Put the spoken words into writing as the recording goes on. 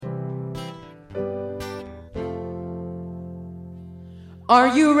Are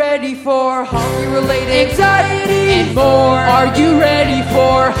you ready for hockey-related anxiety and more? Are you ready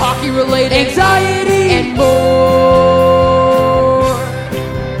for hockey-related anxiety and more?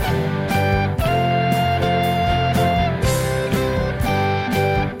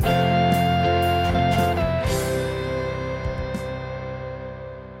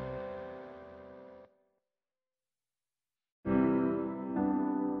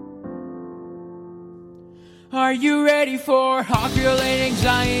 Are you ready for hockey-related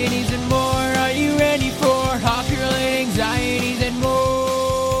anxieties and more? Are you ready for hockey-related anxieties and more?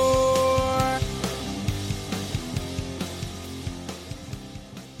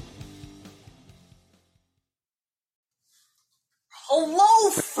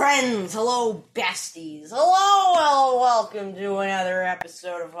 Hello, friends. Hello, besties. Hello, welcome to another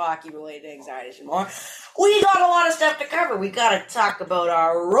episode of Hockey-Related Anxieties and More. We got a lot of stuff to cover. We got to talk about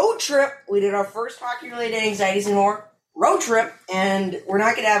our road trip. We did our first Hockey-Related Anxieties and More road trip, and we're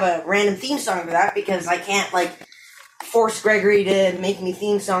not going to have a random theme song for that because I can't, force Gregory to make me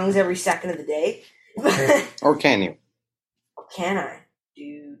theme songs every second of the day. Or can you? Can I?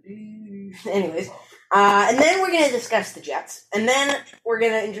 Anyways. And then we're going to discuss the Jets. And then we're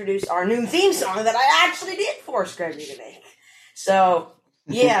going to introduce our new theme song that I actually did force Gregory to make. So,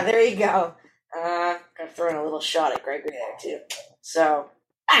 yeah, there you go. Got to throw in a little shot at Gregory there, too. So,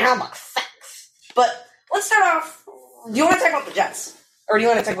 I don't know about facts. But let's start off. Do you want to talk about the Jets? Or do you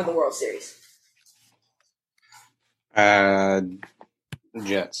want to talk about the World Series?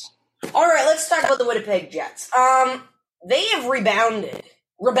 Jets. All right, let's talk about the Winnipeg Jets. They have rebounded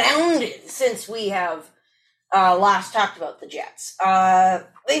since we have last talked about the Jets.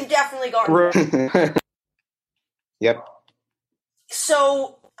 They've definitely gotten Yep.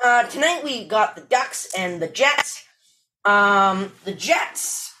 So, tonight we got the Ducks and the Jets. The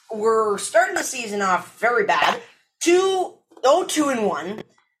Jets were starting the season off very bad. 2-1.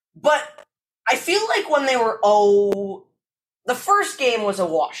 But I feel like when they were the first game was a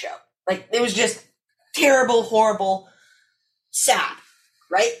washout. It was just terrible, horrible, sad,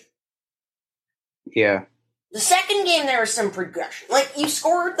 right? Yeah. The second game, there was some progression. You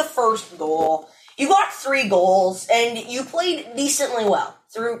scored the first goal, you got 3 goals, and you played decently well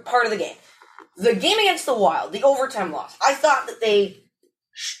through part of the game. The game against the Wild, the overtime loss, I thought that they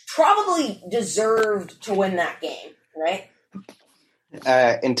probably deserved to win that game, right?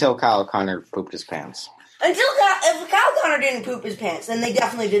 Until Kyle Connor pooped his pants. If Kyle Connor didn't poop his pants, then they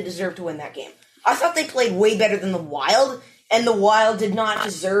definitely did deserve to win that game. I thought they played way better than the Wild, and the Wild did not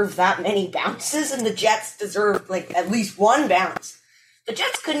deserve that many bounces, and the Jets deserved, at least one bounce. The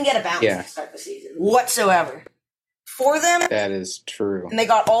Jets couldn't get a bounce to start the season, whatsoever. For them... That is true. And they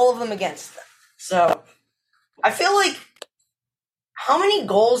got all of them against them. So, I feel like... How many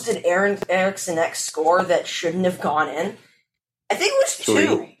goals did Eriksson Ek score that shouldn't have gone in? I think it was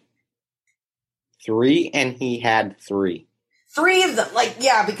 2. 3, and he had 3. 3 of them.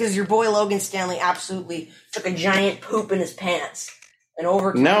 Because your boy Logan Stanley absolutely took a giant poop in his pants. And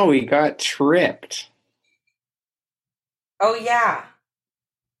overtime. No, he got tripped. Oh, yeah.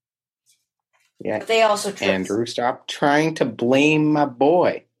 Yeah. But they also tripped. Andrew, stop trying to blame my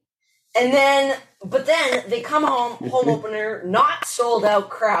boy. And then, they come home opener, not sold out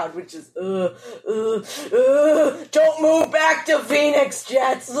crowd, which is, don't move back to Phoenix,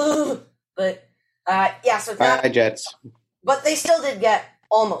 Jets. But, so Bye, Jets. But they still did get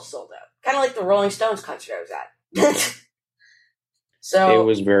almost sold out. Kind of like the Rolling Stones concert I was at. So it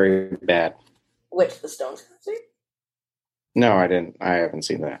was very bad. Which, the Stones concert? No, I didn't. I haven't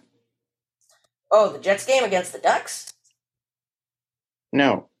seen that. Oh, the Jets game against the Ducks?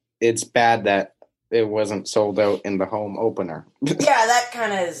 No, it's bad that it wasn't sold out in the home opener. Yeah, that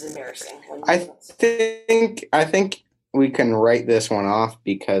kind of is embarrassing. I think we can write this one off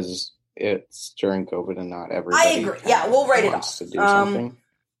because it's during COVID and not everybody. I agree. Yeah, we'll write it off. To do something.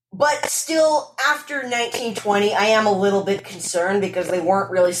 But still, after 1920, I am a little bit concerned because they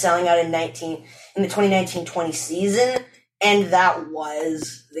weren't really selling out in the 2019-20 season, and that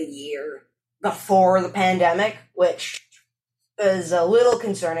was the year before the pandemic, which is a little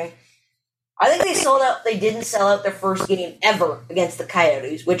concerning. I think they didn't sell out their first game ever against the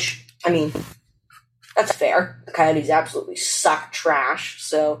Coyotes, which, that's fair. The Coyotes absolutely suck trash,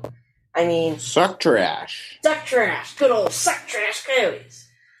 so, Suck trash. Suck trash. Good old suck trash Coyotes.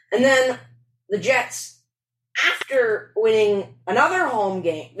 And then the Jets, after winning another home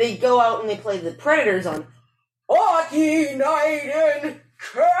game, they go out and they play the Predators on Hockey Night in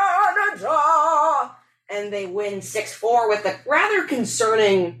Canada, and they win 6-4 with a rather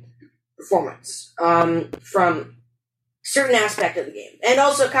concerning performance from certain aspect of the game. And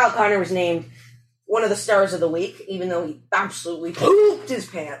also Kyle Connor was named one of the stars of the week, even though he absolutely pooped his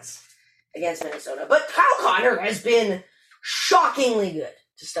pants against Minnesota. But Kyle Connor has been shockingly good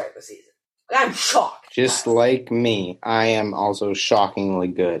to start the season. I'm shocked. Just like me, I am also shockingly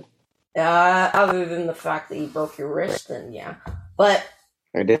good. Other than the fact that you broke your wrist, then yeah. But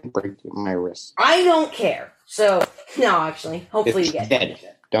I didn't break my wrist. I don't care. So, no, actually. Hopefully you get dead.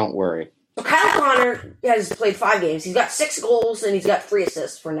 Don't worry. So Kyle Connor has played 5 games. He's got 6 goals, and he's got 3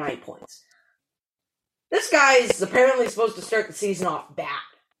 assists for 9 points. This guy is apparently supposed to start the season off bad.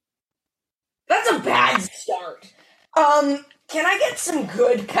 That's a bad start. Can I get some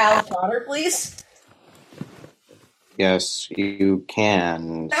good Kyle Connor, please? Yes, you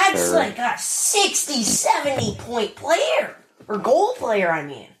can, That's sir. like a 60, 70 point player. Or goal player, I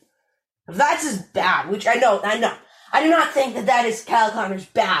mean. If that's as bad, which I know. I do not think that is Kyle Connor's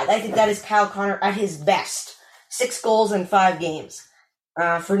bad. I think that is Kyle Connor at his best. 6 goals in 5 games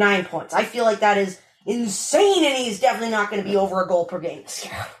for 9 points. I feel like that is insane, and he's definitely not going to be over a goal per game this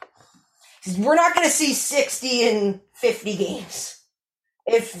year. We're not going to see 60 in 50 games.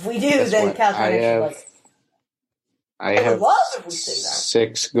 If we do, then Kyle Connor should like... I have love if we say that.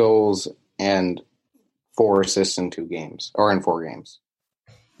 6 goals and 4 assists in 2 games. Or in 4 games.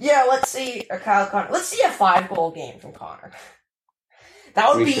 Yeah, let's see a Kyle Connor. Let's see a 5-goal game from Connor.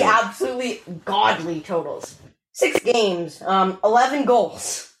 That would be absolutely godly totals. 6 games, 11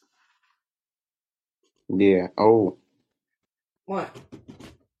 goals. Yeah. Oh. What?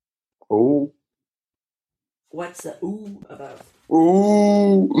 Oh. What's the ooh about?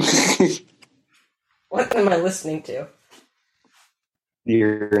 Ooh. What am I listening to?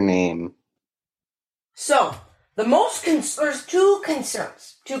 Your name. So, there's 2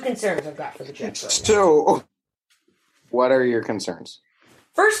 concerns. 2 concerns I've got for the Jets right now. So, what are your concerns?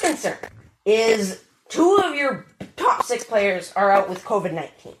 First concern is 2 of your top 6 players are out with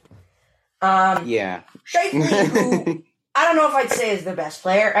COVID-19. Yeah. Scheifele, who I don't know if I'd say is the best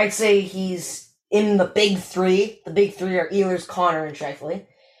player. I'd say he's in the big 3. The big 3 are Ehlers, Connor, and Scheifele.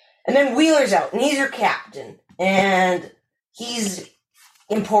 And then Wheeler's out, and he's your captain. And he's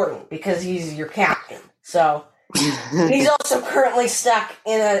important because he's your captain. So, he's also currently stuck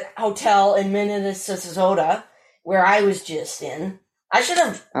in a hotel in Minnesota, where I was just in. I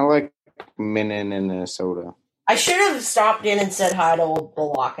like Minnesota. I should have stopped in and said hi to old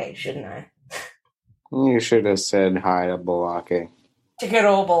Balake, shouldn't I? You should have said hi to Balake. To good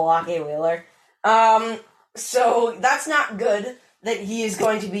old Balake Wheeler. So that's not good that he is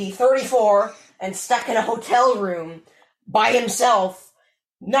going to be 34 and stuck in a hotel room by himself,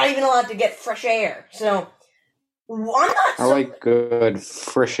 not even allowed to get fresh air. So I like good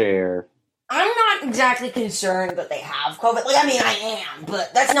fresh air. I'm not exactly concerned that they have COVID. I am,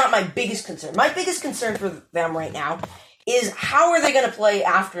 but that's not my biggest concern. My biggest concern for them right now is how are they going to play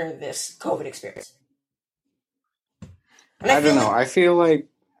after this COVID experience? And I don't know. I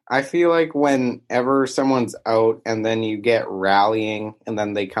feel like whenever someone's out and then you get rallying and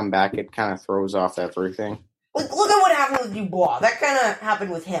then they come back, it kind of throws off everything. Look at what happened with Dubois. That kind of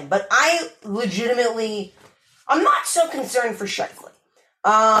happened with him. But I'm not so concerned for Scheifele.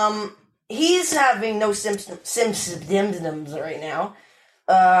 He's having no symptoms right now.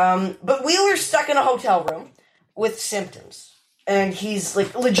 But Wheeler's stuck in a hotel room with symptoms. And he's,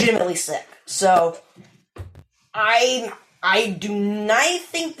 legitimately sick. So, I do not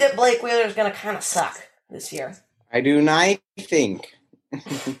think that Blake Wheeler is going to kind of suck this year. I do not think. I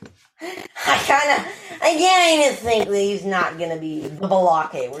kind of think that he's not going to be the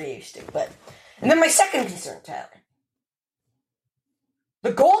Balake we're used to. And then my second concern, Tyler.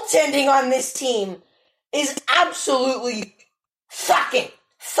 The goaltending on this team is absolutely fucking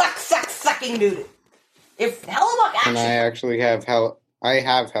doo-doo. If Hellebuck actually... And I actually have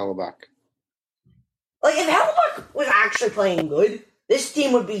Hellebuck. If Hellebuck was actually playing good, this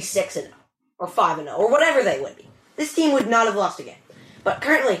team would be 6-0, or 5-0, or whatever they would be. This team would not have lost a game. But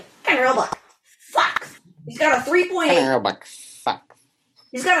currently, Hellebuck, fuck. He's got a 3.8... Hellebuck, fuck.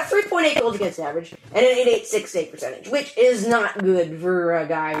 He's got a 3.8 goals against average, and an 8.86 save percentage, which is not good for a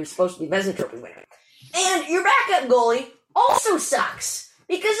guy who's supposed to be Vezina Trophy winner. And your backup goalie also sucks,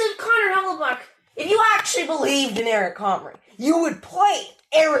 because of Connor Hellebuck. If you actually believed in Eric Comrie, you would play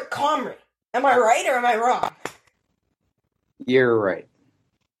Eric Comrie. Am I right or am I wrong? You're right.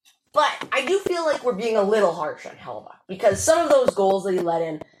 But I do feel like we're being a little harsh on Hellebuck, because some of those goals that he let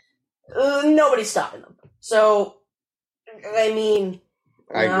in, nobody's stopping them. So, I mean...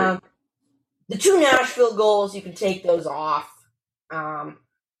 I agree. The 2 Nashville goals, you can take those off. But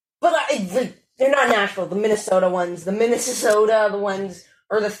they're not Nashville. The Minnesota ones,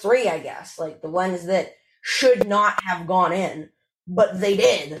 or the 3, I guess. The ones that should not have gone in, but they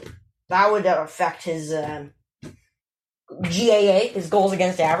did. that would affect his GAA, his goals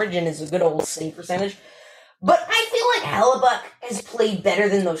against average, and his good old save percentage. But I feel like Hellebuck has played better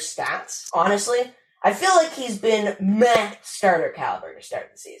than those stats, honestly. I feel like he's been meh starter caliber to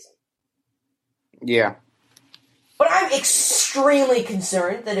start the season. Yeah. But I'm extremely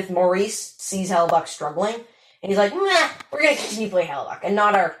concerned that if Maurice sees Hellebuck struggling, and he's like, meh, we're going to continue to play Hellebuck, and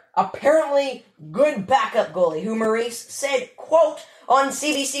not our apparently good backup goalie, who Maurice said, quote, on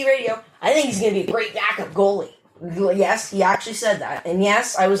CBC Radio, I think he's going to be a great backup goalie. Yes, he actually said that. And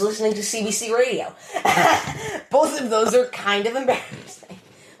yes, I was listening to CBC Radio. Both of those are kind of embarrassing.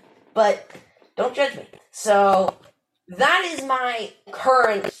 But don't judge me. So that is my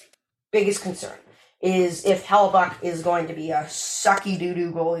current biggest concern, is if Hellebuck is going to be a sucky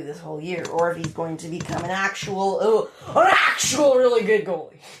doo-doo goalie this whole year, or if he's going to become an actual really good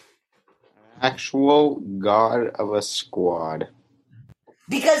goalie. Actual god of a squad.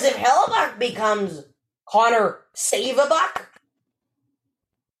 Because if Hellebuck becomes Connor Save-A-Buck,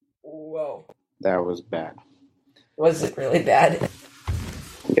 whoa. That was bad. Was it really bad?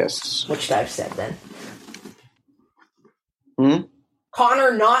 Yes. What should I have said then?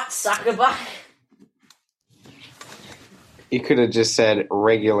 Connor not Suck-A-Buck? You could have just said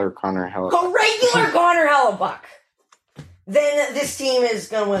regular Connor Hellebuck. A regular Connor Hellebuck. Then this team is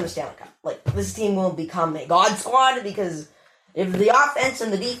going to win the Stanley Cup. Like, this team will become a God squad, because if the offense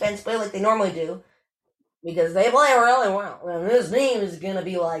and the defense play like they normally do, because they play really well, then this team is going to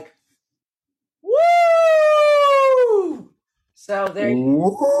be like, woo! So there's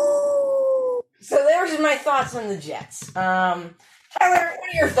my thoughts on the Jets. Tyler, what are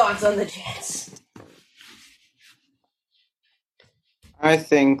your thoughts on the Jets? I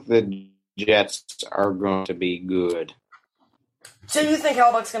think the Jets are going to be good. So you think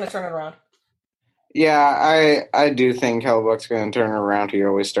Hellebuck's going to turn it around? Yeah, I do think Hellebuck's going to turn it around. He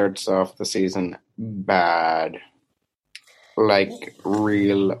always starts off the season bad. Like,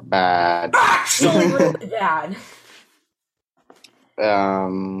 real bad. Actually really bad.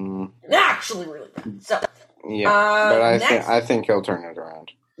 Actually really bad. So, yeah, but I think he'll turn it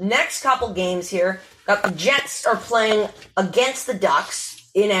around. Next couple games here, got the Jets are playing against the Ducks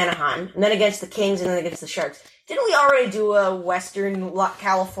in Anaheim, and then against the Kings, and then against the Sharks. Didn't we already do a Western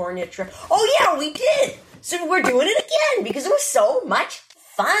California trip? Oh yeah, we did! So we're doing it again, because it was so much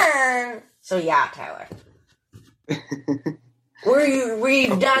fun! So yeah, Tyler.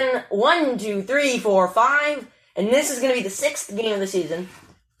 We've done 1, 2, 3, 4, 5, and this is going to be the 6th game of the season.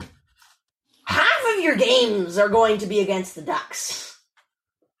 Half of your games are going to be against the Ducks.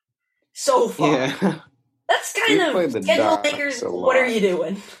 So far. Yeah. That's kind of schedule makers. What are you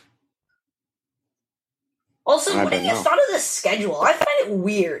doing? Also, what have you thought of the schedule? I find it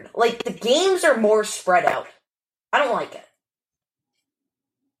weird. Like, the games are more spread out. I don't like it.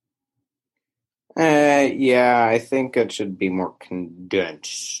 Yeah, I think it should be more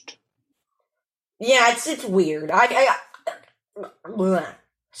condensed. Yeah, it's weird.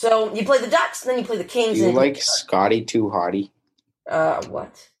 So, you play the Ducks, then you play the Kings. Do you like Scotty Too Hottie?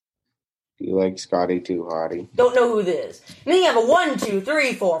 What? Do you like Scotty Too Hottie? Don't know who this is. And then you have a 1, 2,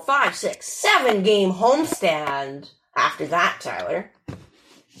 3, 4, 5, 6, 7 game homestand after that, Tyler.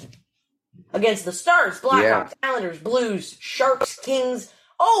 Against the Stars, Blackhawks, Islanders, Blues, Sharks, Kings.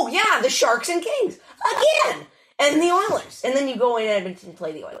 Oh, yeah, the Sharks and Kings. Again! And the Oilers. And then you go in Edmonton and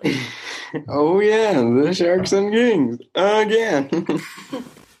play the Oilers. Oh, yeah, the Sharks and Kings. Again.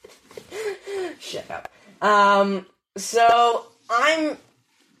 Shut up. So,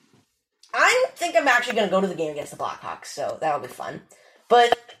 I think I'm actually going to go to the game against the Blackhawks, so that'll be fun.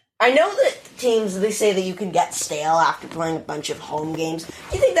 But I know that teams, they say that you can get stale after playing a bunch of home games. Do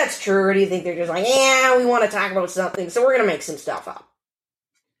you think that's true, or do you think they're just like, yeah, we want to talk about something, so we're going to make some stuff up?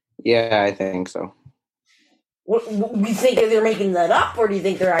 Yeah, I think so. Do you think they're making that up, or do you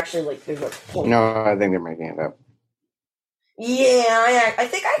think they're actually, like, there's a point? No, I think they're making it up. Yeah, I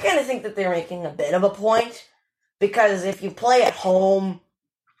kind of think that they're making a bit of a point, because if you play at home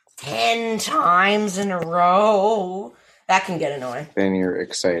 10 times in a row, that can get annoying. Then you're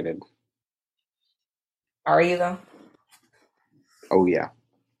excited. Are you, though? Oh, yeah.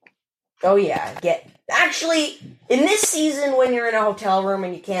 Oh, yeah. Actually, in this season, when you're in a hotel room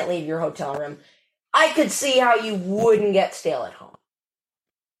and you can't leave your hotel room, I could see how you wouldn't get stale at home.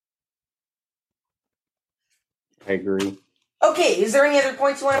 I agree. Okay, is there any other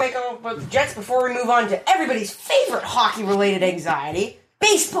points you want to make about the Jets before we move on to everybody's favorite hockey-related anxiety?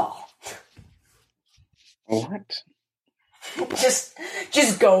 Baseball. What?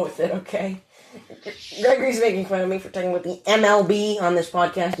 Just go with it, okay? Gregory's making fun of me for talking about the MLB on this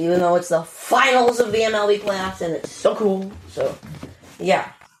podcast, even though it's the finals of the MLB playoffs, and it's so cool. So,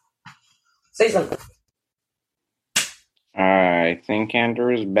 yeah. Say something. I think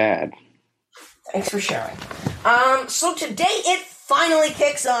Andrew is bad. Thanks for sharing. So today it finally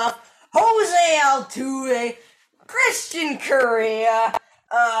kicks off. Jose Altuve, Christian Correa,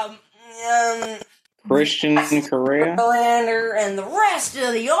 Christian Correa? Verlander, and the rest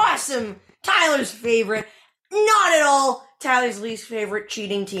of the awesome Tyler's favorite, not at all Tyler's least favorite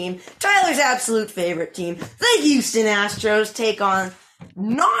cheating team, Tyler's absolute favorite team, the Houston Astros, take on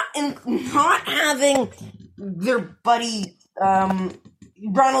not having their buddy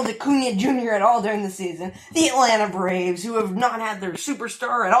Ronald Acuna Jr. at all during the season, the Atlanta Braves, who have not had their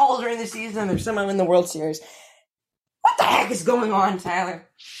superstar at all during the season. They're somehow in the World Series. What the heck is going on, Tyler?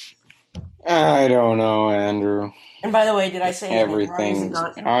 I don't know, Andrew. And by the way, did I say everything's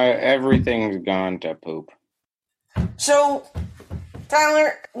gone to poop? So,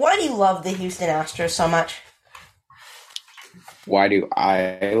 Tyler, why do you love the Houston Astros so much? Why do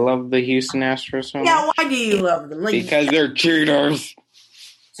I love the Houston Astros so much? Yeah, why do you love them? Because they're cheaters.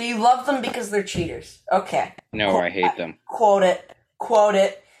 So you love them because they're cheaters. Okay. No, I hate them. Quote it.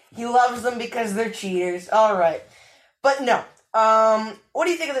 He loves them because they're cheaters. All right. But no. What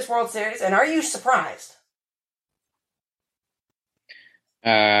do you think of this World Series, and are you surprised?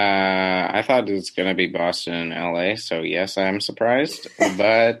 I thought it was going to be Boston and LA, so yes, I'm surprised,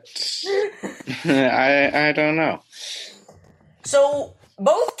 but I don't know. So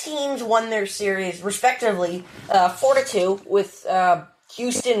both teams won their series respectively, 4-2, with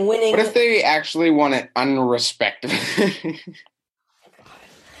Houston winning. What if they actually won it unrespectfully?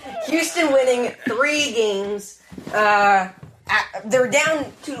 Houston winning 3 games. They're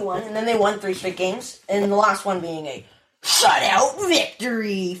down 2-1, and then they won 3 straight games, and the last one being a shutout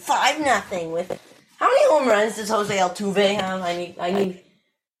victory, 5-0. With how many home runs does Jose Altuve have? I need.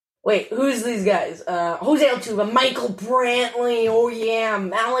 Wait, who's these guys? Jose Altuve, Michael Brantley, oh yeah,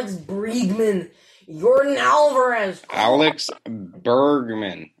 Alex Bregman, Jordan Alvarez, Alex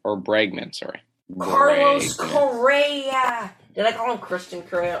Bregman, sorry. Carlos Correa. Did I call him Christian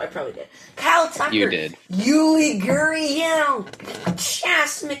Correa? I probably did. Kyle Tucker. You did. Yuli Gurriel,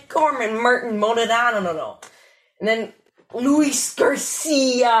 Chas McCormick, Martin Modena, and then Luis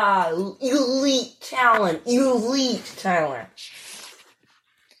Garcia, elite talent.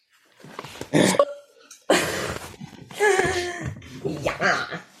 Yeah.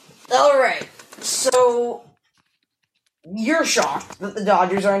 Alright. So, you're shocked that the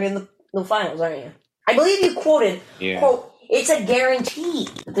Dodgers aren't in the finals, aren't you? I believe you quoted, quote, it's a guarantee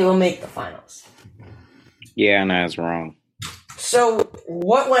that they will make the finals. Yeah, and I was wrong. So,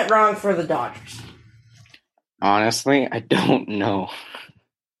 what went wrong for the Dodgers? Honestly, I don't know.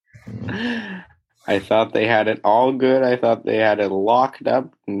 I thought they had it all good. I thought they had it locked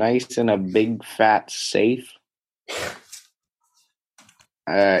up, nice in a big fat safe.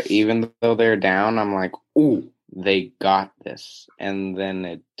 Even though they're down, I'm like, ooh, they got this. And then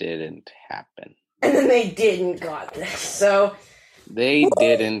it didn't happen. And then they didn't got this. So they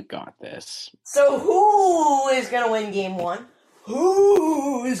didn't got this. So who is going to win game 1?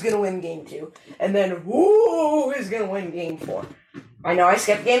 Who is going to win game 2? And then who is going to win game 4? I know I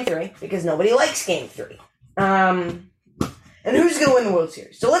skipped game 3 because nobody likes game 3. And who's going to win the World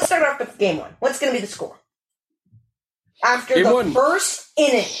Series? So let's start off with game 1. What's going to be the score? After game the 1. First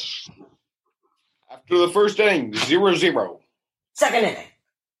inning. After the first inning, 0-0. Second inning.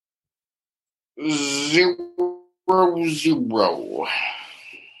 0-0.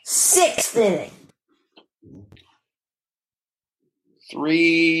 Sixth inning.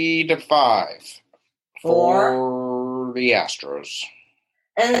 3-5 for the Astros.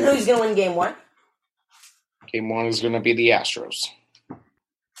 And then who's going to win game 1? Game 1 is going to be the Astros.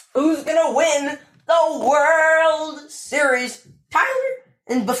 Who's going to win the World Series? Tyler?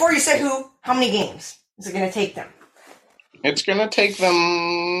 And before you say who, how many games is it going to take them? It's going to take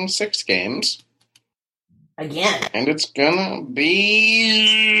them 6 games. Again. And it's going to be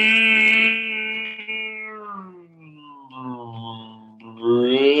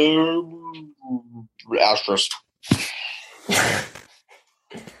Astros.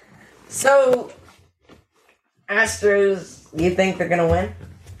 So, Astros, do you think they're going to win?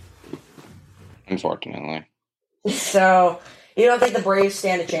 Unfortunately. So, you don't think the Braves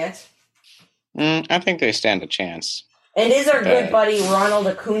stand a chance? I think they stand a chance. And is our good buddy Ronald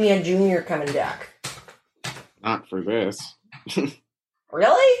Acuna Jr. coming back? Not for this.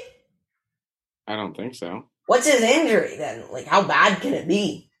 Really? I don't think so. What's his injury then? Like, how bad can it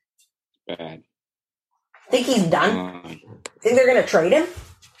be? Bad. Think he's done? Think they're going to trade him?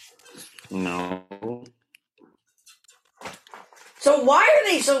 No. So why are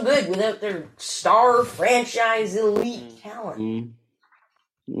they so good without their star franchise elite talent?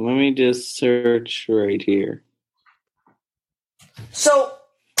 Let me just search right here. So,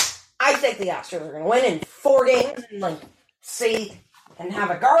 I think the Astros are going to win in 4 games and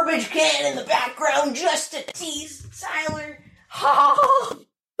have a garbage can in the background just to tease Tyler. Ha!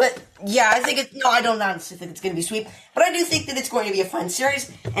 But yeah, I don't honestly think it's going to be sweep, but I do think that it's going to be a fun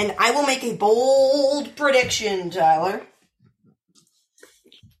series, and I will make a bold prediction, Tyler.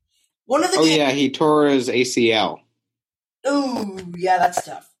 He tore his ACL. Ooh, yeah, that's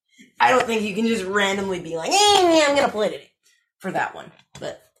tough. I don't think you can just randomly be like, I'm going to play today for that one.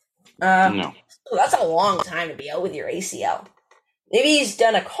 But No. That's a long time to be out with your ACL. Maybe he's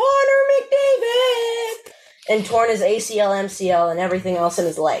done a Connor McDavid and torn his ACL, MCL, and everything else in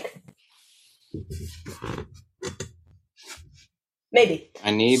his leg. Maybe.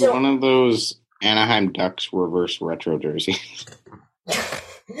 I need one of those Anaheim Ducks reverse retro jerseys.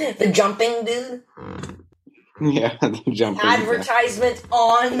 The jumping dude? Yeah, the jumping advertisement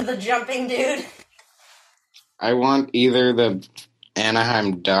on the jumping dude. I want either the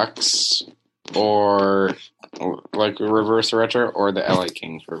Anaheim Ducks or like reverse retro or the LA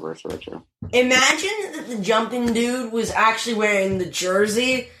Kings reverse retro. Imagine that the jumping dude was actually wearing the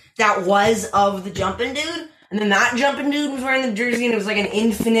jersey that was of the jumping dude, and then that jumping dude was wearing the jersey and it was like an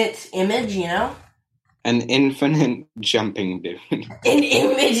infinite image, you know? An infinite jumping dude. An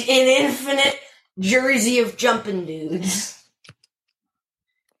infinite jersey of jumping dudes.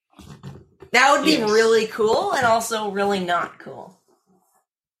 That would be really cool and also really not cool.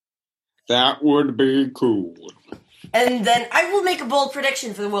 That would be cool. And then I will make a bold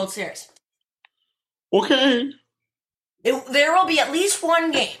prediction for the World Series. Okay. There will be at least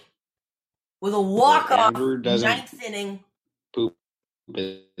one game with a walk-off ninth inning. Poop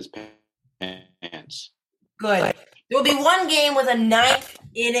his pants. Good. There will be one game with a ninth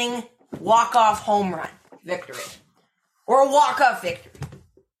inning walk-off home run victory. Or a walk-off victory.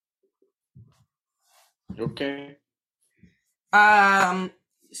 Okay.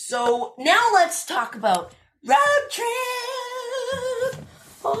 So now let's talk about road trip.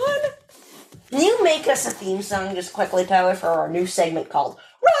 Can you make us a theme song just quickly, Tyler, for our new segment called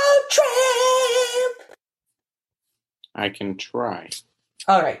Road Trip? I can try.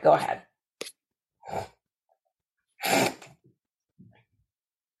 All right, go ahead.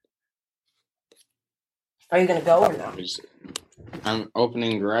 Are you gonna go or no? I'm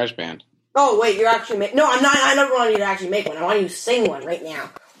opening GarageBand. Oh wait, you're actually no, I'm not. I don't want you to actually make one. I want you to sing one right now,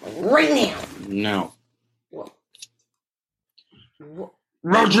 right now. No. Whoa.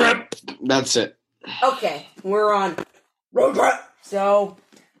 Road trip. That's it. Okay, we're on road trip. So,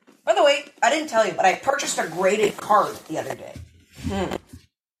 by the way, I didn't tell you, but I purchased a graded card the other day.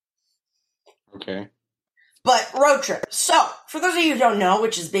 Okay. But road trip. So, for those of you who don't know,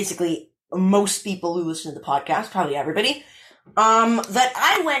 which is basically most people who listen to the podcast, probably everybody, that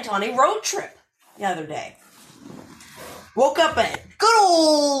I went on a road trip the other day. Woke up at good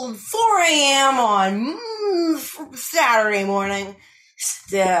old 4 a.m. on Saturday morning.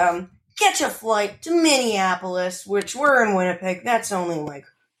 Catch a flight to Minneapolis, which we're in Winnipeg. That's only like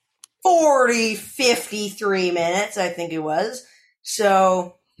 53 minutes, I think it was.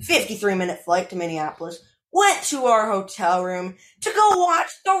 So, 53-minute flight to Minneapolis. Went to our hotel room to go watch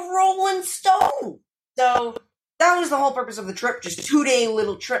the Rolling Stones. So, that was the whole purpose of the trip, just a 2-day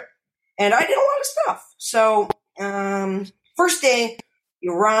little trip. And I did a lot of stuff. So, first day, we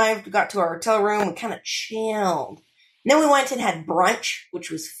arrived, got to our hotel room, we kind of chilled. And then we went and had brunch, which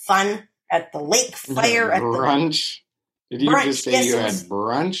was fun, at the lake fire. Brunch? Did you just say you had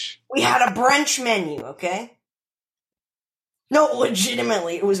brunch? We had a brunch menu, okay? No,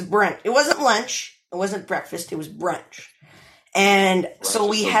 legitimately, it was brunch. It wasn't lunch, it wasn't breakfast, it was brunch. And so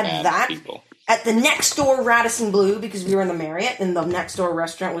we had that at the next door Radisson Blu, because we were in the Marriott, and the next door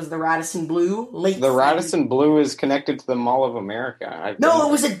restaurant was the Radisson Blu. The Radisson Blu is connected to the Mall of America. No,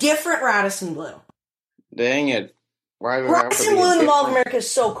 it was a different Radisson Blu. Dang it. Radisson Blu in the Mall of America is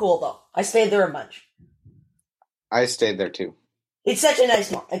so cool, though. I stayed there a bunch. I stayed there, too. It's such a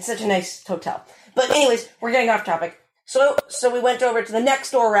nice mall. It's such a nice hotel. But anyways, we're getting off topic. So we went over to the next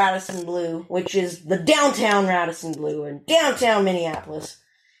door Radisson Blu, which is the downtown Radisson Blu in downtown Minneapolis.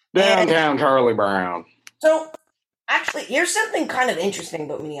 Downtown Charlie Brown. So, actually, here's something kind of interesting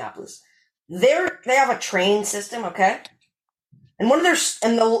about Minneapolis. They have a train system, okay? And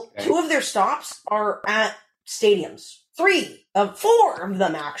two of their stops are at stadiums. 4 of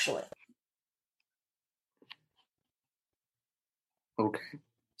them, actually. Okay.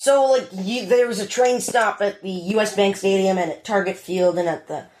 So, there was a train stop at the U.S. Bank Stadium and at Target Field and at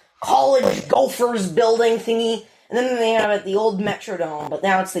the College Gophers building thingy. And then they have it at the old Metrodome, but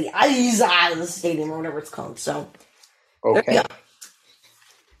now it's the Izaz Stadium or whatever it's called. So, okay.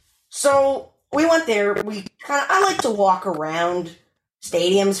 So we went there. I like to walk around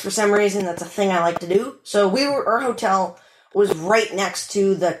stadiums for some reason. That's a thing I like to do. So our hotel was right next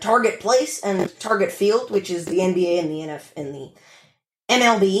to the Target Place and Target Field, which is the NBA and the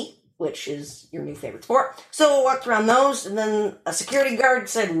MLB, which is your new favorite sport. So we walked around those, and then a security guard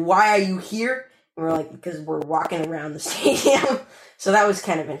said, "Why are you here?" And we're like, "Because we're walking around the stadium." So that was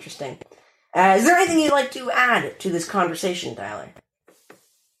kind of interesting. Is there anything you'd like to add to this conversation, Tyler?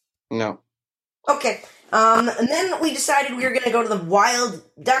 No. Okay. And then we decided we were going to go to the Wild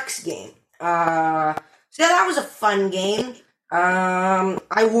Ducks game. So that was a fun game.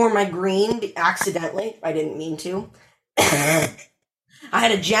 I wore my green accidentally. I didn't mean to. I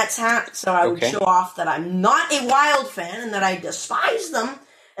had a Jets hat, so I would show off that I'm not a Wild fan and that I despise them.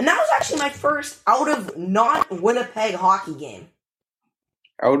 And that was actually my first out of not Winnipeg hockey game.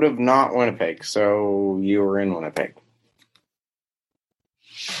 Out of not Winnipeg, so you were in Winnipeg.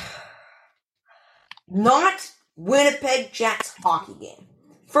 Not Winnipeg Jets hockey game.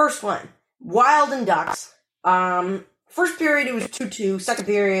 First one, Wild and Ducks. First period it was 2-2. Second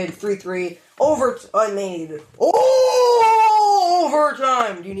period 3-3. Overtime.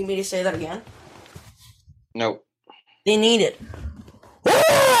 Do you need me to say that again? Nope. They needed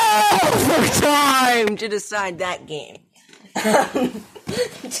overtime to decide that game.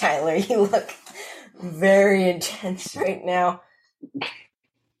 Tyler, you look very intense right now.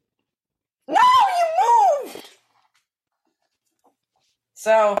 No, you moved!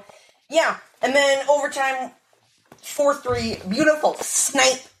 So, yeah. And then overtime, 4-3, beautiful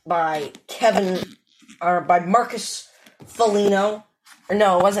snipe by by Marcus Foligno. Or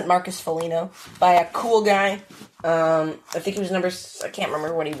no, it wasn't Marcus Foligno. By a cool guy. I think he was I can't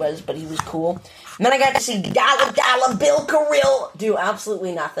remember what he was, but he was cool. And then I got to see Dalla Bill Carrill do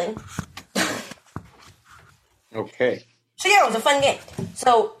absolutely nothing. Okay. So yeah, it was a fun game.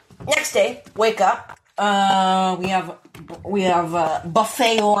 So, next day, wake up. We have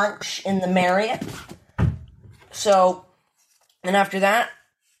buffet lunch in the Marriott. So, and after that,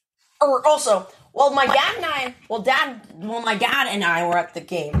 my dad and I were at the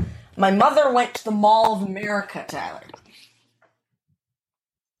game. My mother went to the Mall of America, Tyler,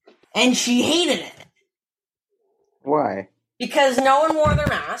 and she hated it. Why? Because no one wore their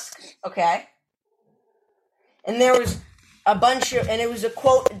masks. Okay, and there was and it was a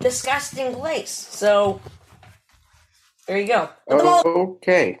quote disgusting place. So there you go.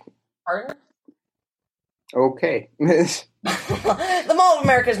 Okay. Pardon? Okay. The Mall of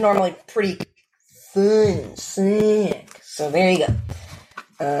America is normally pretty fun and sick. So there you go.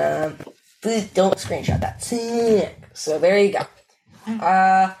 Please don't screenshot that. Sick. So there you go.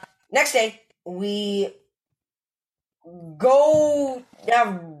 Next day, we go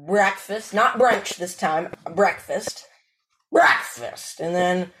have breakfast. Not brunch this time. Breakfast. And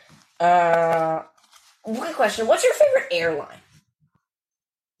then, one question. What's your favorite airline?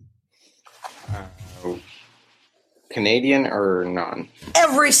 Canadian or non?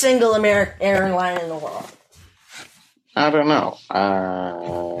 Every single American airline in the world. I don't know.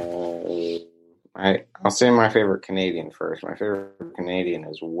 I'll say my favorite Canadian first. My favorite Canadian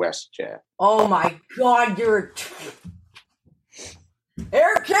is WestJet. Oh my God, you're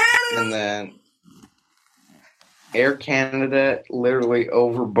Air Canada. And then Air Canada literally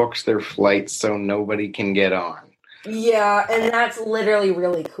overbooks their flights so nobody can get on. Yeah, and that's literally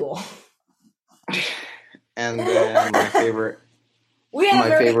really cool. And then my favorite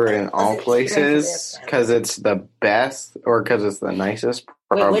in all places, because it's the best or because it's the nicest,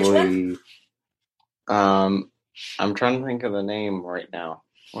 probably. Wait, which one? I'm trying to think of the name right now.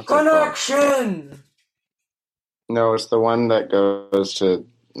 What's Connection. No, it's the one that goes to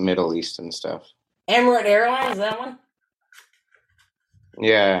Middle East and stuff. Emirates Airlines, that one?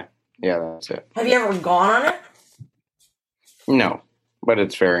 Yeah, that's it. Have you ever gone on it? No, but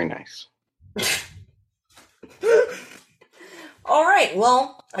it's very nice. All right,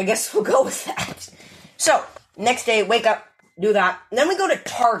 well, I guess we'll go with that. So, next day, wake up, do that. And then we go to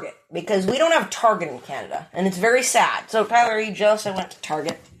Target, because we don't have Target in Canada, and it's very sad. So, Tyler, are you jealous I went to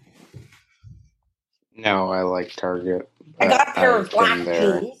Target? No, I like Target. I got a pair of black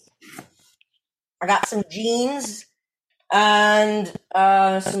jeans. I got some jeans and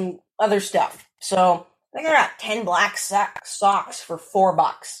some other stuff. So, I think I got 10 black socks for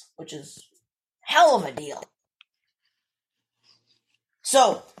 $4, which is hell of a deal.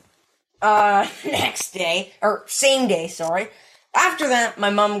 So, next day, or same day, sorry. After that, my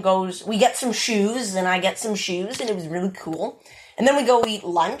mom goes, we get some shoes, and I get some shoes, and it was really cool. And then we go eat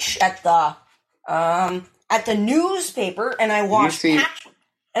lunch at the newspaper, and I watched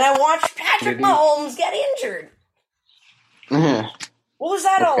Patrick Mahomes get injured. What was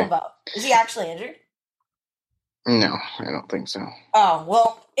that all Okay. about? Is he actually injured? No, I don't think so. Oh,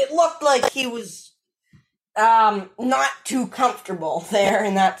 well, it looked like he was not too comfortable there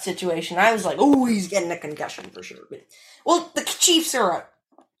in that situation. I was like, oh, he's getting a concussion for sure. But, well, the Chiefs are a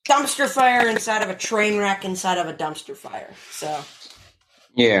dumpster fire inside of a train wreck inside of a dumpster fire. So,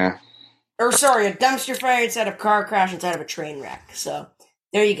 Yeah. or sorry, a dumpster fire inside of a car crash inside of a train wreck. So,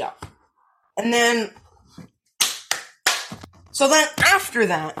 there you go. And then, so then after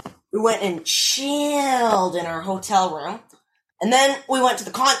that, we went and chilled in our hotel room. And then we went to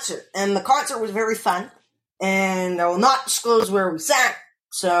the concert. And the concert was very fun. And I will not disclose where we sat.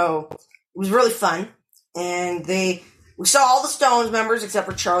 So it was really fun. And we saw all the Stones members except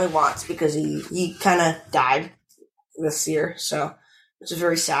for Charlie Watts because he kind of died this year. So it was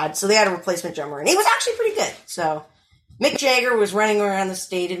very sad. So they had a replacement drummer. And he was actually pretty good. So Mick Jagger was running around the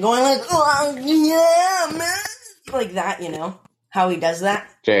stage and going like, oh, yeah, man. Like that, you know. How he does that.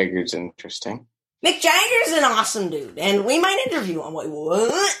 Jagger's interesting. Mick Jagger's an awesome dude, and we might interview him. Wait,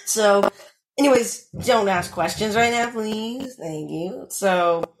 what? So, anyways, don't ask questions right now, please. Thank you.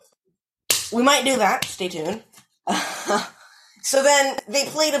 So, we might do that. Stay tuned. So then, they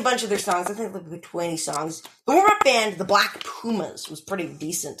played a bunch of their songs. I think like 20 songs. The warm-up band, the Black Pumas, was pretty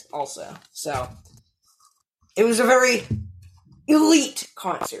decent also. So, it was a very elite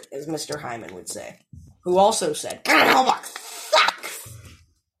concert, as Mr. Hyman would say. Who also said,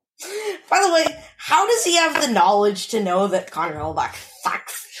 by the way, how does he have the knowledge to know that Connor Hellback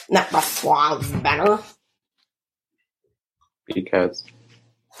sucks? Not Brassois better. Because.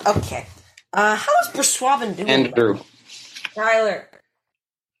 Okay. How is Brassois been doing? Andrew. Tyler.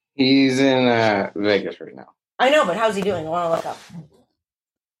 He's in Vegas right now. I know, but how's he doing? I want to look up.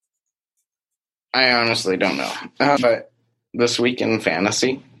 I honestly don't know. But this week in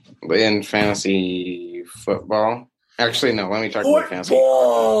fantasy football. Actually, no, let me talk about fantasy.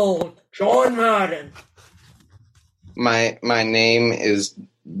 Football! John Madden. My name is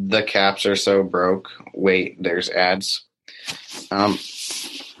The Caps Are So Broke. Wait, there's ads.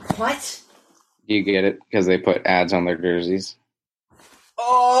 What? You get it? Because they put ads on their jerseys.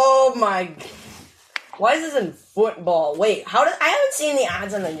 Oh my... Why is this in football? Wait, I haven't seen the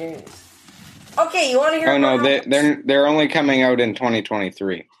ads on the jerseys. Okay, you want to hear... Oh, no, they're only coming out in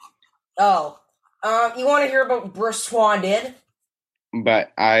 2023. Oh. You want to hear about Brassois did?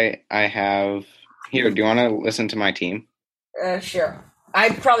 But I have... Here, do you want to listen to my team? Sure. I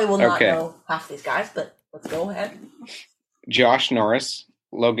probably will not know half these guys, but let's go ahead. Josh Norris,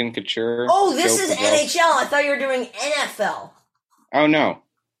 Logan Couture. Oh, this Joe is Pavelski. NHL. I thought you were doing NFL. Oh, no.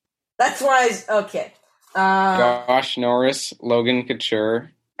 That's why okay. Josh Norris, Logan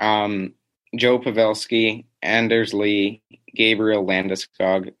Couture, Joe Pavelski, Anders Lee, Gabriel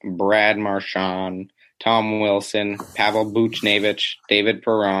Landeskog, Brad Marchand, Tom Wilson, Pavel Buchnevich, David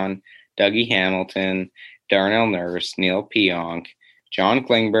Perron, Dougie Hamilton, Darnell Nurse, Neil Pionk, John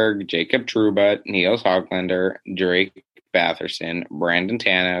Klingberg, Jacob Trouba, Niels Hoglander, Drake Batherson, Brandon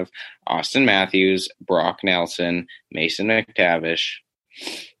Tanev, Austin Matthews, Brock Nelson, Mason McTavish.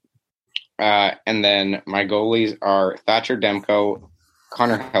 And then my goalies are Thatcher Demko,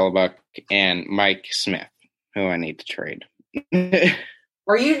 Connor Hellebuck, and Mike Smith, who I need to trade.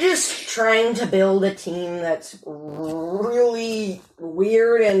 Are you just trying to build a team that's really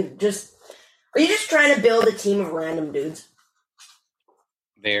weird and are you just trying to build a team of random dudes?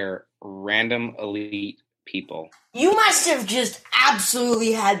 They're random elite people. You must have just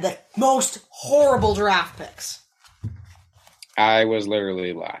absolutely had the most horrible draft picks. I was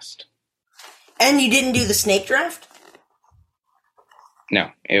literally last. And you didn't do the snake draft?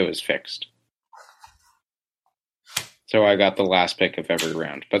 No, it was fixed. So I got the last pick of every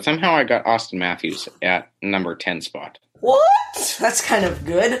round. But somehow I got Austin Matthews at number 10 spot. What? That's kind of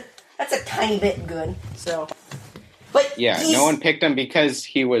good. That's a tiny bit good. So, but yeah, no one picked him because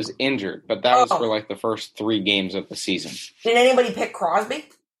he was injured. But that was for like the first 3 games of the season. Did anybody pick Crosby?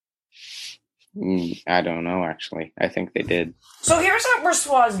 I don't know, actually. I think they did. So here's what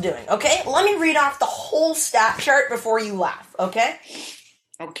Brassois is doing, okay? Let me read off the whole stat chart before you laugh, okay?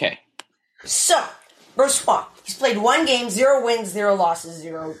 Okay. So, Brassois, he's played 1 game, 0 wins, 0 losses,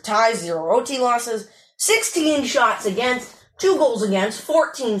 0 ties, 0 OT losses, 16 shots against, 2 goals against,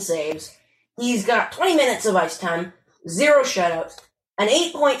 14 saves. He's got 20 minutes of ice time, 0 shutouts, an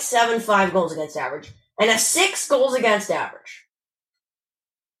 8.75 goals against average, and a 6 goals against average.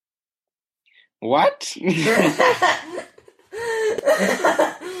 What?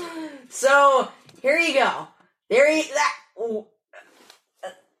 So, here you go.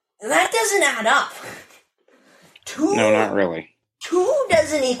 That doesn't add up. 2? No, not really. 2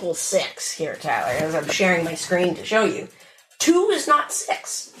 doesn't equal 6 here, Tyler, as I'm sharing my screen to show you. 2 is not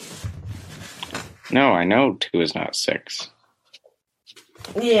 6. No, I know 2 is not 6.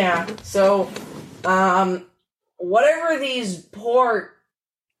 Yeah, so, whatever these poor...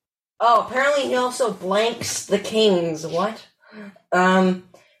 Oh, apparently he also blanks the Kings. What? Brossoit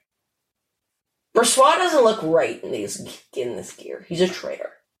doesn't look right in this gear. He's a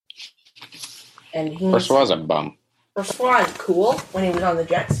traitor. And Brossoit's a bum. Brossoit is cool when he was on the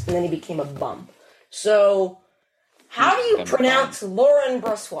Jets, and then he became a bum. So, how do you pronounce Laurent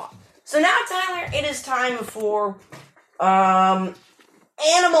Brossoit? So now, Tyler, it is time for, Animalac.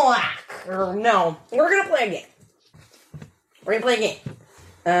 Or, no, we're gonna play a game. We're gonna play a game.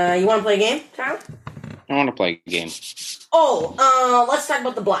 You wanna play a game, Tyler? I want to play a game. Oh, let's talk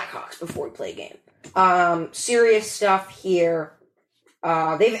about the Blackhawks before we play a game. Serious stuff here.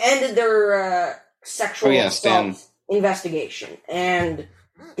 They've ended their, sexual assault investigation. And do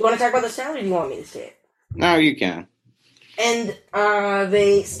you want to talk about this now, or do you want me to say it? No, you can. And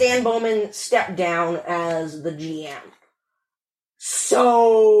Stan Bowman stepped down as the GM.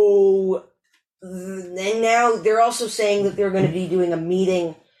 So, and now they're also saying that they're going to be doing a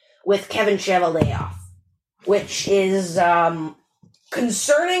meeting with Kevin Cheveldayoff, which is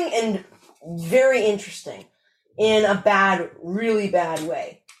concerning and very interesting in a really bad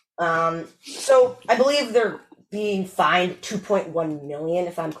way. So I believe they're being fined $2.1 million,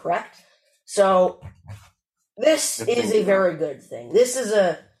 if I'm correct. So this is a very good thing. This is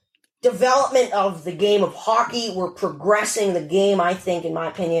a development of the game of hockey. We're progressing the game, I think, in my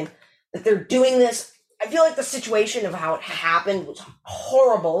opinion, that they're doing this. I feel like the situation of how it happened was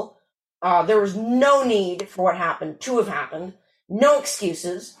horrible. There was no need for what happened to have happened. No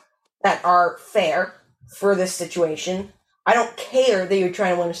excuses that are fair for this situation. I don't care that you're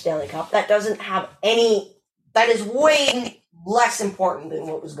trying to win a Stanley Cup. That doesn't have any... That is way less important than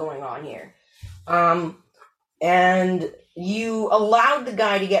what was going on here. And you allowed the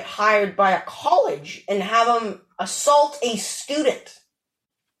guy to get hired by a college and have him assault a student,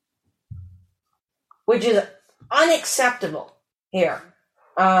 which is unacceptable here.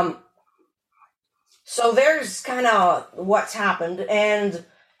 So there's kind of what's happened, and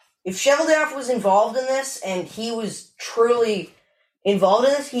if Cheveldayoff was involved in this, and he was truly involved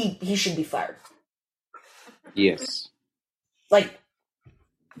in this, he should be fired. Yes. Like,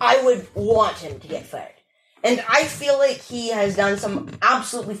 I would want him to get fired. And I feel like he has done some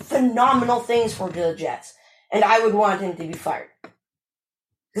absolutely phenomenal things for the Jets, and I would want him to be fired.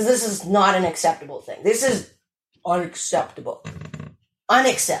 Because this is not an acceptable thing. This is unacceptable.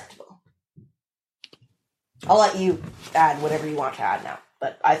 Unacceptable. I'll let you add whatever you want to add now,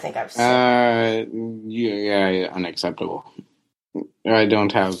 but I think I've said yeah, unacceptable. I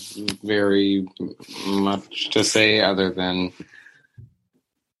don't have very much to say other than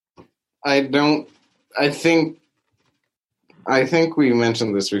I think we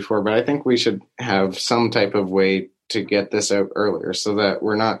mentioned this before, but I think we should have some type of way to get this out earlier so that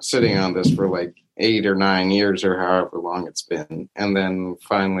we're not sitting on this for like 8 or 9 years or however long it's been, and then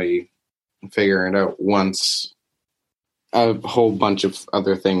finally figuring it out once a whole bunch of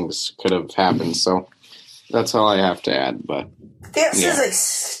other things could have happened. So that's all I have to add, but this is a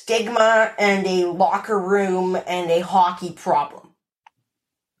stigma and a locker room and a hockey problem.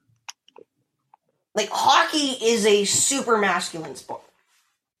 Like, hockey is a super masculine sport.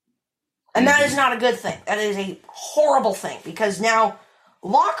 And that is not a good thing. That is a horrible thing, because now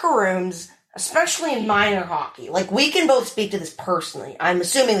locker rooms, especially in minor hockey, like, we can both speak to this personally. I'm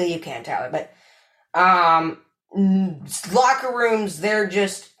assuming that you can, Tyler, but locker rooms, they're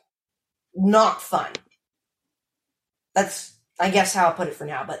just not fun. That's, I guess, how I'll put it for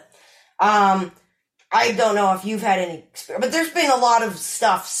now, but I don't know if you've had any experience, but there's been a lot of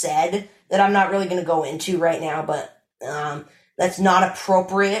stuff said that I'm not really going to go into right now, but that's not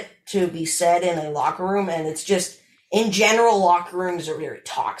appropriate to be said in a locker room, and it's just, in general, locker rooms are very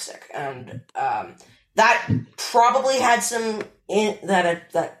toxic, and that probably had some,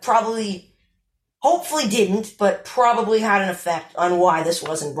 that probably, hopefully didn't, but probably had an effect on why this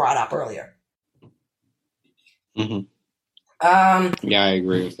wasn't brought up earlier. Mm-hmm. Yeah, I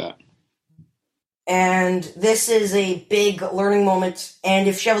agree with that. And this is a big learning moment, and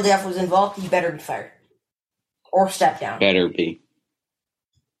if Cheveldayoff was involved, he better be fired. Or step down. Better be.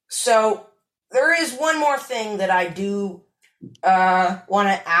 So, there is one more thing that I do want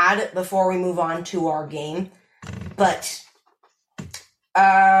to add before we move on to our game. But,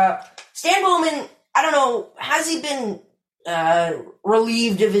 Stan Bowman, I don't know, has he been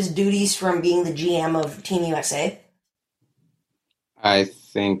relieved of his duties from being the GM of Team USA? I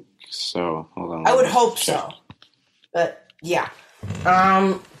think so. Hold on. I would hope so. But, yeah.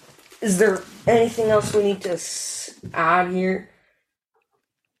 Is there Anything else we need to add here?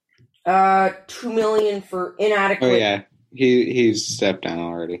 $2 million for inadequate. Oh yeah, he's stepped down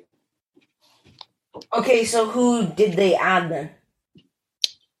already. Okay, so who did they add then?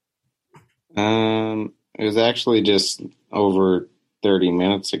 It was actually just over 30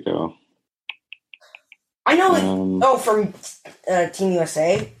 minutes ago. I know. From Team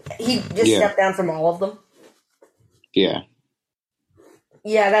USA, he just stepped down from all of them. Yeah.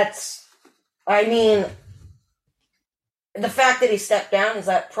 Yeah, I mean, the fact that he stepped down, does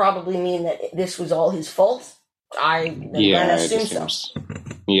that probably mean that this was all his fault? I assume so.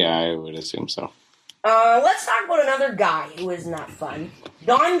 Yeah, I would assume so. Let's talk about another guy who is not fun.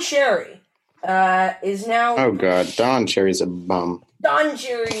 Don Cherry is now... Oh, God. Don Cherry's a bum. Don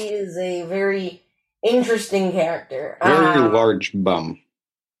Cherry is a very interesting character. Very large bum.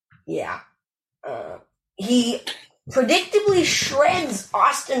 Yeah. He predictably shreds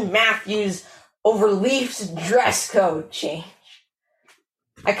Austin Matthews over Leafs dress code change.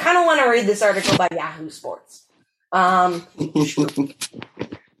 I kind of want to read this article by Yahoo Sports. Let's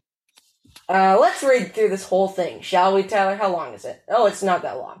read through this whole thing, shall we, Tyler? How long is it? Oh, it's not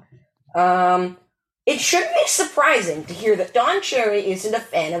that long. It shouldn't be surprising to hear that Don Cherry isn't a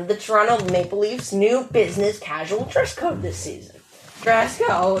fan of the Toronto Maple Leafs' new business casual dress code this season. Dress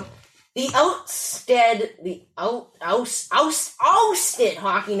code. The ousted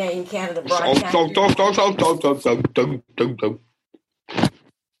Hockey Night in Canada broadcast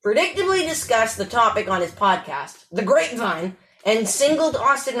predictably discussed the topic on his podcast, The Grapevine, and singled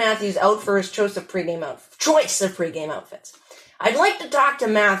Austin Matthews out for his choice of pregame outfits. I'd like to talk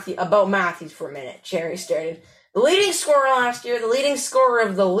to about Matthews for a minute, Cherry started. The leading scorer last year, the leading scorer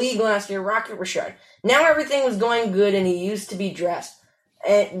of the league last year, Rocket Richard. Now everything was going good and he used to be dressed.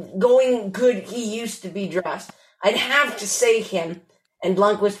 I'd have to say him and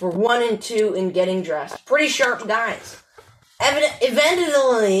Lundqvist were 1 and 2 in getting dressed. Pretty sharp guys.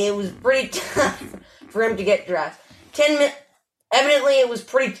 Evidently, it was pretty tough for him to get dressed. Evidently, it was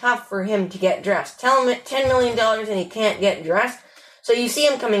pretty tough for him to get dressed. Tell him $10 million and he can't get dressed. So you see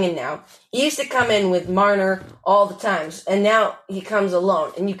him coming in now. He used to come in with Marner all the times, and now he comes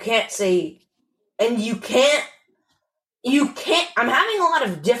alone. And you can't say... And you can't... I'm having a lot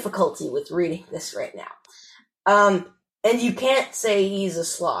of difficulty with reading this right now. And you can't say he's a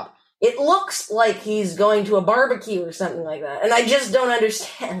slob. It looks like he's going to a barbecue or something like that, and I just don't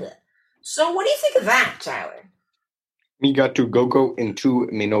understand it. So what do you think of that, Tyler? Me got to go into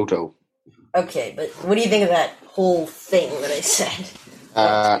Minuto. Okay, but what do you think of that whole thing that I said?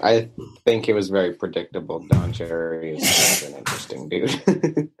 I think it was very predictable. Don Cherry is an interesting dude.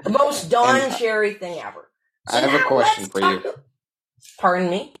 The most Don Cherry thing ever. So I have a question for you. Pardon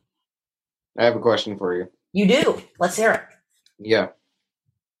me? I have a question for you. You do? Let's hear it. Yeah.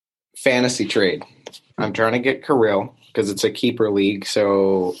 Fantasy trade. I'm trying to get Kirill because it's a keeper league,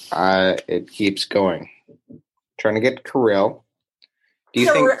 so it keeps going. Trying to get Kirill. Do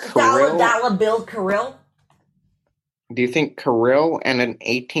you think Kirill... That build Kirill? Do you think Kirill and an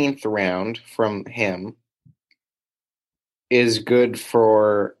 18th round from him is good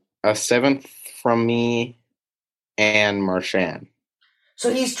for a 7th from me and Marchand?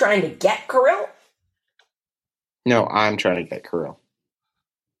 So he's trying to get Kirill? No, I'm trying to get Kirill.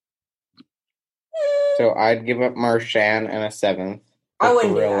 So I'd give up Marchand and a 7th. I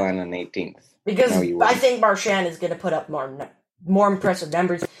wouldn't Kirill and an 18th. Because I think Marchand is going to put up more impressive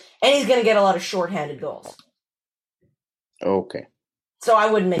numbers, and he's going to get a lot of shorthanded goals. Okay. So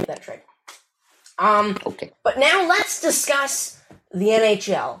I wouldn't make that trade. Okay. But now let's discuss the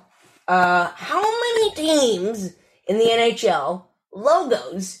NHL. How many teams in the NHL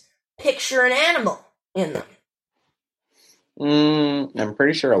logos picture an animal in them? I'm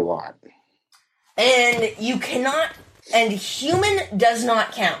pretty sure a lot. And you cannot, and human does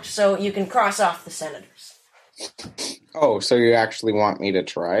not count, so you can cross off the Senators. Oh, so you actually want me to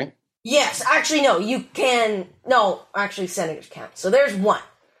try? Yes, actually, no, you can, no, actually, Senators count. So there's one.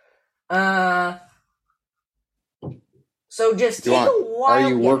 So just take a wild Are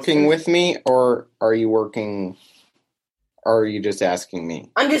you working with me, or are you just asking me?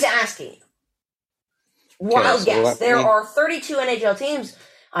 I'm just asking. Wild guess. There are 32 NHL teams.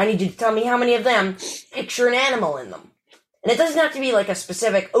 I need you to tell me how many of them picture an animal in them. And it doesn't have to be like a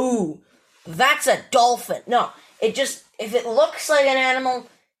specific, ooh, that's a dolphin. No, it just, if it looks like an animal,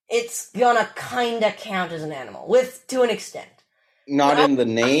 it's gonna kinda count as an animal, to an extent. Not in the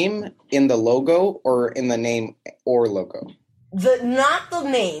name, in the logo, or in the name or logo? Not the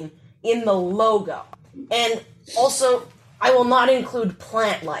name, in the logo. And also, I will not include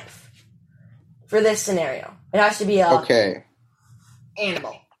plant life for this scenario. It has to be a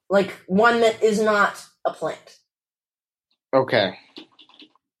animal. Like one that is not a plant. Okay.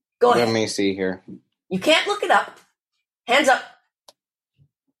 Go ahead. Let me see here. You can't look it up. Hands up.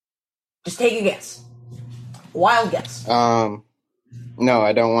 Just take a guess. Wild guess. No,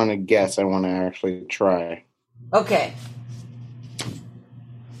 I don't want to guess. I want to actually try. Okay.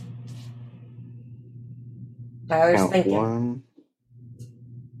 Tyler's Count thinking. 1.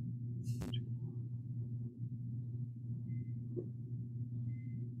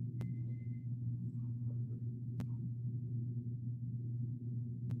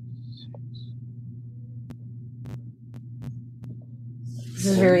 This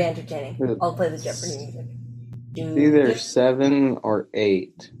is very entertaining. I'll play the Jeopardy music. It's either 7 or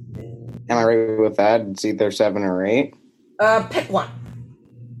 8. Am I right with that? It's either 7 or 8. Pick one.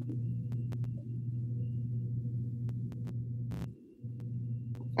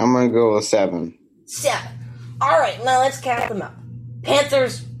 I'm gonna go with 7. 7. All right, now let's count them up.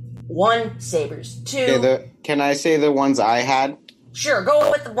 Panthers, 1. Sabres, 2. Okay, can I say the ones I had? Sure,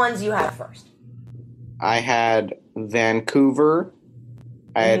 go with the ones you have first. I had Vancouver.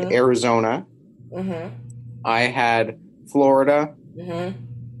 I had Arizona. Mm-hmm. I had Florida. Mm-hmm.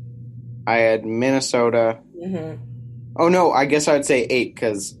 I had Minnesota. Mm-hmm. Oh, no, I guess I'd say 8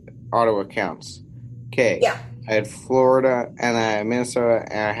 because Ottawa counts. Okay. Yeah. I had Florida, and I had Minnesota,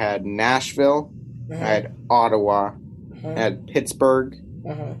 and I had Nashville. Mm-hmm. I had Ottawa. Mm-hmm. I had Pittsburgh.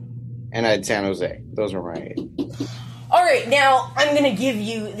 Mm-hmm. And I had San Jose. Those were my 8. All right, now I'm going to give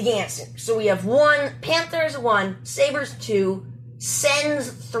you the answer. So we have 1, Panthers 1, Sabres 2,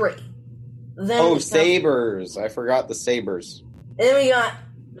 Sens 3. Then Sabres. I forgot the Sabres. And then we got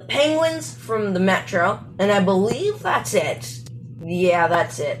the Penguins from the Metro, and I believe that's it. Yeah,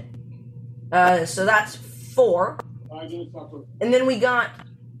 that's it. So that's 4. And then we got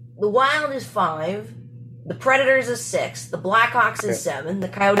the Wild is 5, the Predators is 6, the Blackhawks is 7, the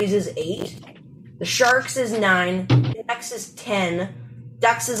Coyotes is 8, the Sharks is 9, the Ducks is 10,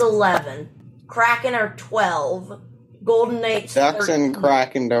 Ducks is 11, Kraken are 12, Golden Knights Ducks 13. and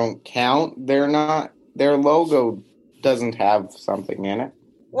Kraken don't count. They're not. Their logo doesn't have something in it.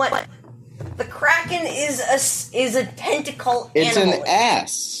 What? The Kraken is a tentacle It's animal. an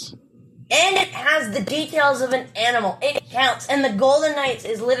S. And it has the details of an animal. It counts. And the Golden Knights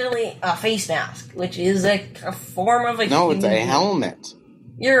is literally a face mask, which is a form of a No, it's a human. helmet.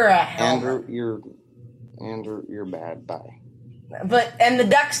 You're a helmet. Andrew, you're bad. Bye. And the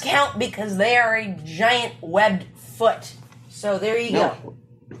Ducks count because they are a giant webbed foot. So there you go.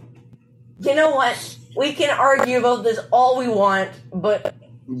 You know what? We can argue about this all we want, but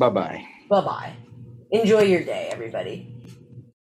Bye-bye. bye-bye. Enjoy your day, everybody.